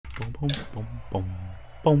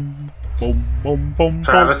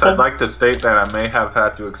Travis, I'd like to state that I may have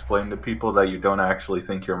had to explain to people that you don't actually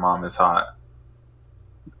think your mom is hot.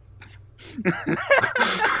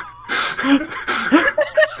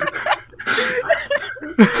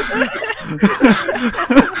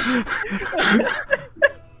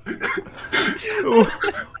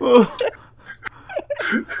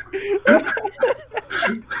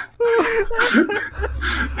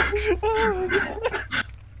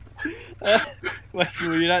 Were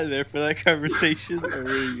you not there for that conversation, or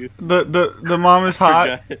were you? The mom is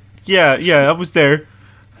hot. Forgot. Yeah, I was there.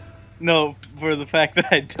 No, for the fact that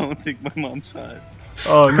I don't think my mom's hot.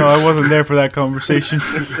 Oh no, I wasn't there for that conversation.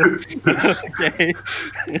 Okay.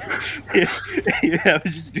 Yeah, I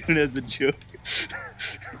was just doing it as a joke.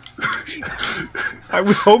 I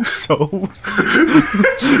would hope so.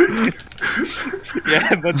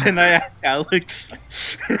 Yeah, but then I asked Alex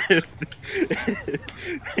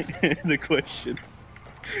the question.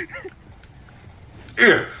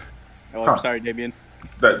 Yeah. Oh, I'm sorry, Damien.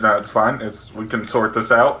 No, it's fine. We can sort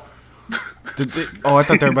this out. Oh, I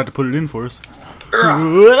thought they were about to put it in for us.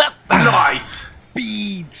 Nice.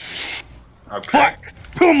 Speed. Okay. Fuck.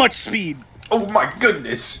 Too much speed. Oh my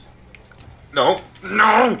goodness. No.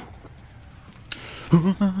 No.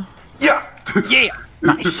 Yeah. Yeah.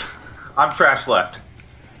 Nice. I'm trash left.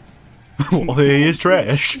 Well, he is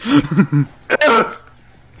trash.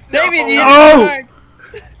 Damien, you Oh!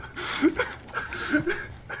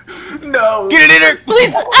 No. Get it in there,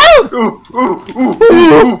 please. Ow!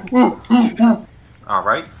 All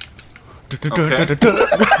right. I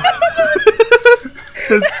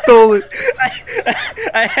stole it.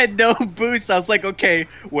 I had no boost. I was like, okay,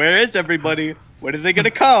 where is everybody? When are they gonna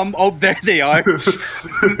come? Oh, there they are.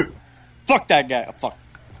 Fuck that guy. Oh, fuck.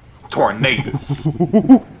 Tornado.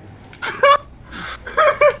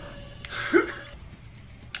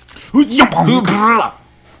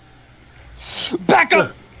 Back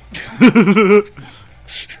up.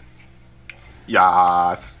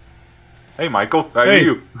 Yas. Hey, Michael. How are Hey,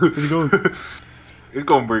 you? how's it going? It's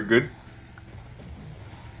going pretty good.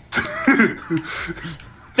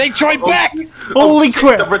 They joined back. Holy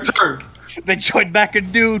shit, the crap! return. They joined back a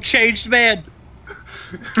new changed man.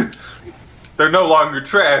 They're no longer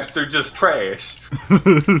trash. They're just trash.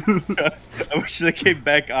 I wish they came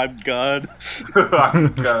back. I'm God. Oh,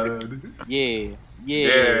 God. Yeah.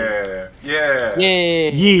 Yeah. Yeah. Yeah.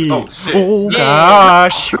 Yeah. Oh, shit. Oh Yeah.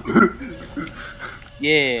 gosh.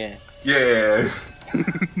 Yeah. Yeah.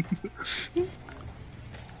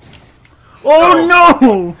 Oh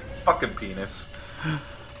no! Fucking penis.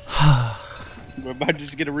 We're about to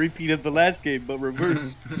just get a repeat of the last game, but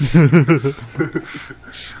reversed.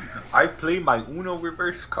 I play my Uno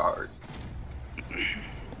reverse card.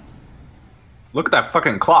 Look at that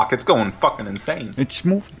fucking clock. It's going fucking insane. It's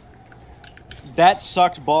moving. That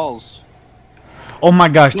sucked balls. Oh my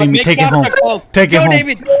gosh, Damien, Make take it that home. suck balls. Take it Go, home.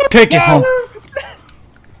 David. Take it No. home.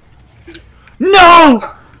 No!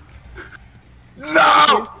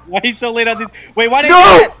 No! Why are you so late on this? Wait, why did No!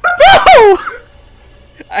 No!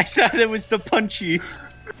 I thought it was the punchy.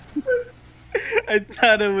 I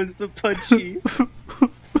thought it was the punchy.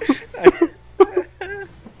 I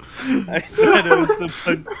thought it was the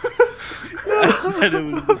punch. I thought it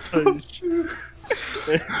was the punch.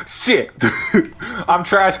 Shit. I'm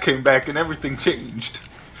trash came back and everything changed.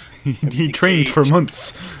 He trained for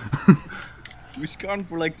months. He was gone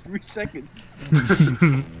for like 3 seconds.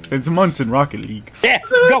 It's months in Rocket League. Yeah,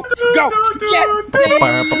 go, go, yeah.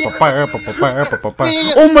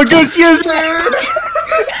 Oh my gosh, yes!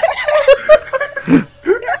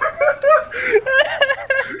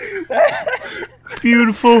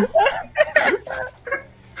 Beautiful.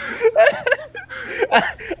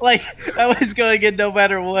 Like I was going in no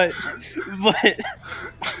matter what, but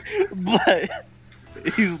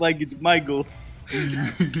he's like it's my goal.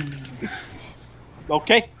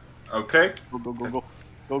 Okay. Okay? Go go go go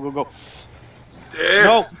go go go. Yeah.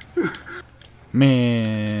 No.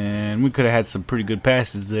 Man, we could have had some pretty good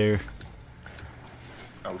passes there.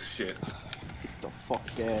 Oh shit. Get the fuck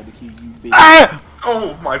out of here, you bitch. Ah!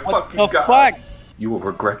 Oh my What fucking the god. fuck? You will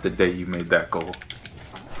regret the day you made that goal.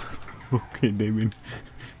 Okay, Damien.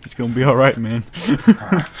 It's gonna be alright, man.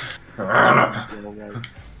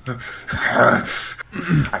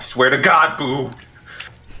 I swear to God, Boo.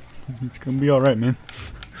 It's gonna be alright, man.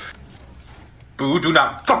 Boo, do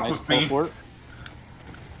not fuck Nice with me. teleport.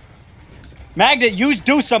 Magnet,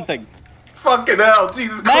 do something. Fucking hell,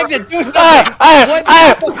 Jesus Magnet, Christ. do something. What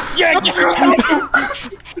the fuck? Yeah,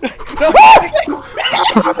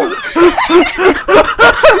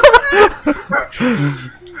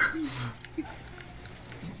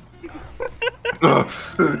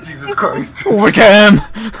 Jesus Christ. Overtime!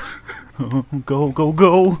 Oh, go, go,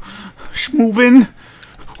 go. Moving.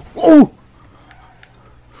 Oh!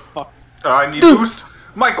 I need boost.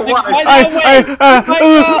 Michael, why?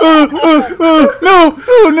 No!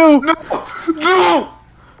 Oh, no! No!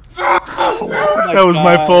 That was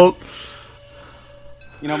my fault.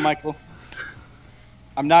 You know, Michael,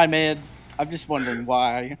 I'm not mad. I'm just wondering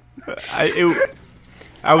why.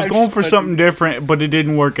 I was going for something different, but it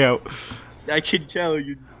didn't work out. I can tell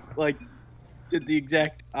you, like, did the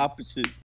exact opposite.